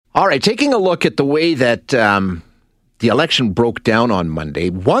All right, taking a look at the way that the election broke down on Monday,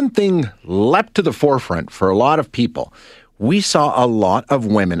 one thing leapt to the forefront for a lot of people. We saw a lot of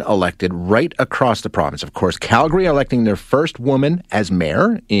women elected right across the province. Of course, Calgary electing their first woman as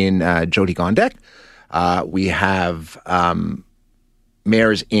mayor in Jyoti Gondek. We have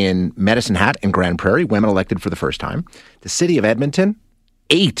mayors in Medicine Hat and Grand Prairie, women elected for the first time. The city of Edmonton,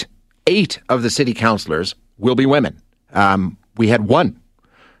 eight of the city councillors will be women. We had one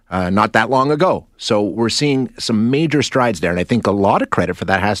not that long ago. So we're seeing some major strides there. And I think a lot of credit for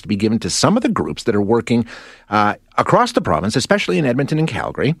that has to be given to some of the groups that are working across the province, especially in Edmonton and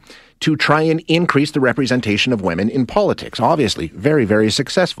Calgary, to try and increase the representation of women in politics. Obviously, very, very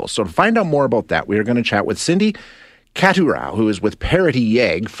successful. So to find out more about that, we are going to chat with Cindy Katurau, who is with Parity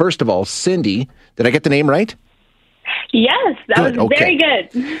YEG. First of all, Cindy, did I get the name right? Yes, that was very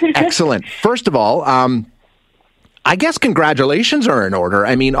good. Excellent. First of all, I guess congratulations are in order.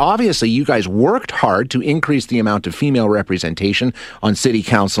 I mean, obviously, you guys worked hard to increase the amount of female representation on City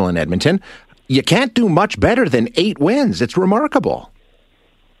Council in Edmonton. You can't do much better than 8 wins. It's remarkable.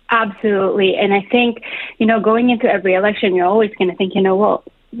 Absolutely. And I think, going into every election, you're always going to think,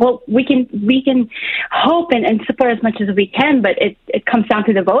 well, we can hope and support as much as we can, but it comes down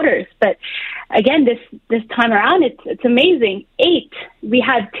to the voters. But again, this time around, it's amazing. 8. We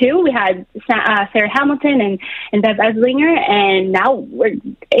had 2. We had Sarah Hamilton and Bev Eslinger, and now we're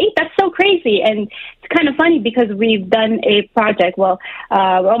 8. That's so crazy. And it's kind of funny because we've done a project. Well,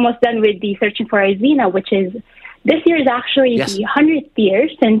 we're almost done with the Searching for Izina, which is this year is actually the 100th year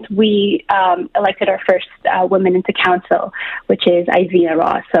since we elected our first woman into council, which is Izina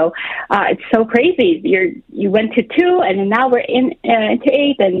Ross. So it's so crazy. You went to 2, and then now we're into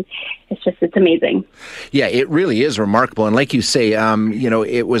 8, and it's amazing. Yeah, it really is remarkable. And like you say,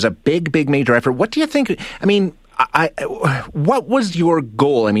 it was a big major effort. What do you think? I mean, what was your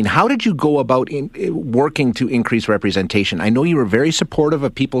goal? I mean, how did you go about working to increase representation? I know you were very supportive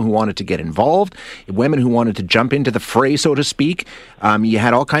of people who wanted to get involved, women who wanted to jump into the fray, so to speak. You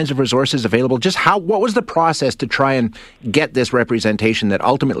had all kinds of resources available. Just what was the process to try and get this representation that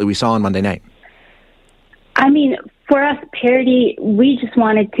ultimately we saw on Monday night? I mean, for us, Parity, we just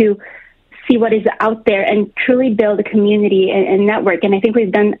wanted to see what is out there and truly build a community and network. And I think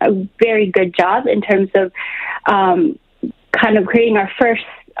we've done a very good job in terms of kind of creating our first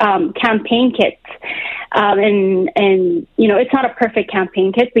campaign kits. And it's not a perfect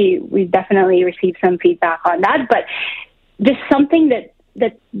campaign kit. We definitely received some feedback on that, but just something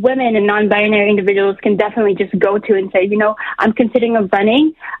that women and non-binary individuals can definitely just go to and say, I'm considering of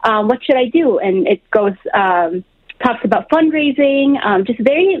running. What should I do? And it goes, talks about fundraising, just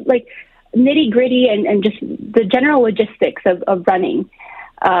very nitty gritty and just the general logistics of running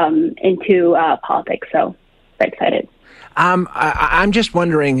into politics. So very excited. I'm just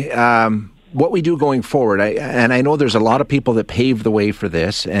wondering what we do going forward. And I know there's a lot of people that paved the way for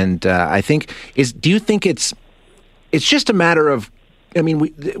this. And I think do you think it's just a matter of,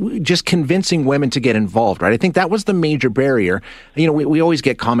 we just convincing women to get involved, right? I think that was the major barrier. We always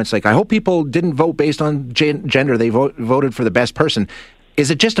get comments like, I hope people didn't vote based on gender. They voted for the best person. Is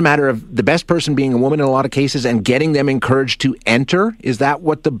it just a matter of the best person being a woman in a lot of cases and getting them encouraged to enter? Is that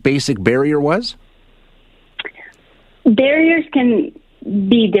what the basic barrier was? Barriers can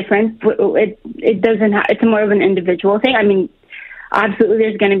be different. It doesn't. It's more of an individual thing. I mean, absolutely,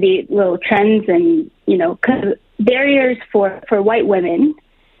 there's going to be little trends, and because barriers for white women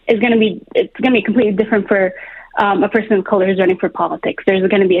it's going to be completely different for a person of color who's running for politics. There's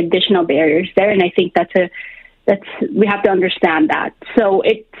going to be additional barriers there, and I think we have to understand that. So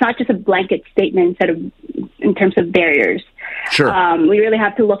it's not just a blanket statement in terms of barriers. Sure. We really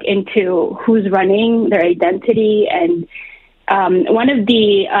have to look into who's running, their identity, and one of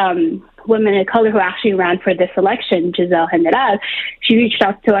the women of color who actually ran for this election, Giselle General, she reached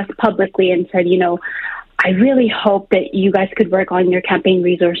out to us publicly and said, I really hope that you guys could work on your campaign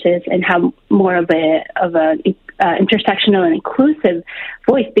resources and have more of a intersectional and inclusive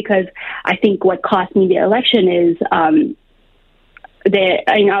voice, because I think what cost me the election is I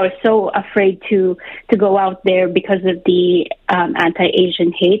was so afraid to go out there because of the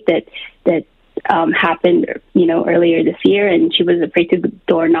anti-Asian hate that happened earlier this year, and she was afraid to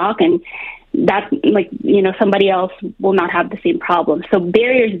door knock, and that somebody else will not have the same problem. So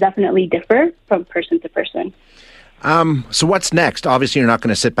barriers definitely differ from person to person. So what's next? Obviously, you're not going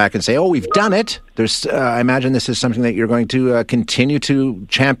to sit back and say, "Oh, we've done it." I imagine this is something that you're going to continue to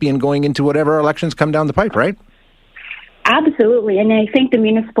champion going into whatever elections come down the pipe, right? Absolutely, and I think the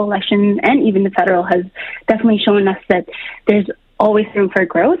municipal election and even the federal has definitely shown us that there's always room for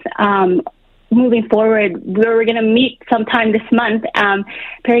growth. moving forward, we're going to meet sometime this month.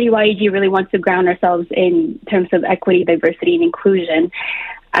 Parity YEG really wants to ground ourselves in terms of equity, diversity, and inclusion.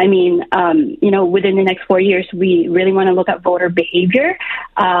 I mean, within the next 4 years, we really want to look at voter behavior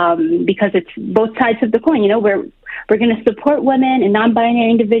because it's both sides of the coin. We're going to support women and non-binary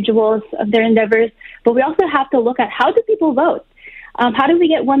individuals of their endeavors, but we also have to look at how do people vote? How do we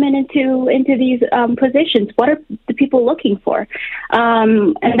get women into these positions? What are the people looking for?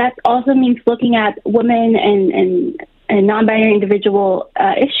 And that also means looking at women and non-binary individual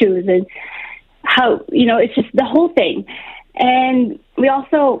issues and how, it's just the whole thing. And we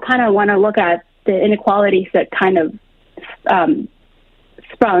also kind of want to look at the inequalities that kind of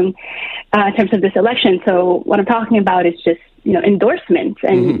sprung in terms of this election. So what I'm talking about is just, endorsements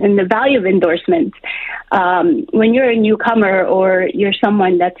and the value of endorsements. When you're a newcomer or you're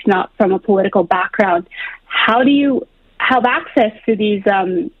someone that's not from a political background, how do you have access to these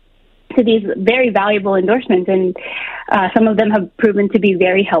very valuable endorsements? And some of them have proven to be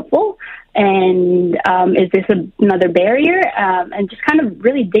very helpful. And is this another barrier? And just kind of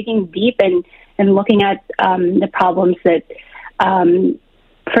really digging deep and looking at the problems that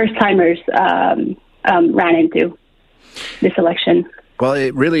first-timers ran into this election. Well,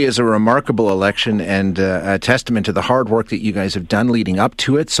 it really is a remarkable election and a testament to the hard work that you guys have done leading up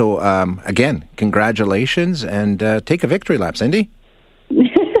to it. So, again, congratulations and take a victory lap, Cindy.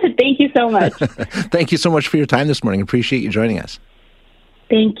 Thank you so much. Thank you so much for your time this morning. Appreciate you joining us.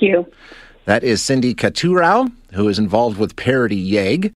 Thank you. That is Cindy Katurau, who is involved with Parity YEG.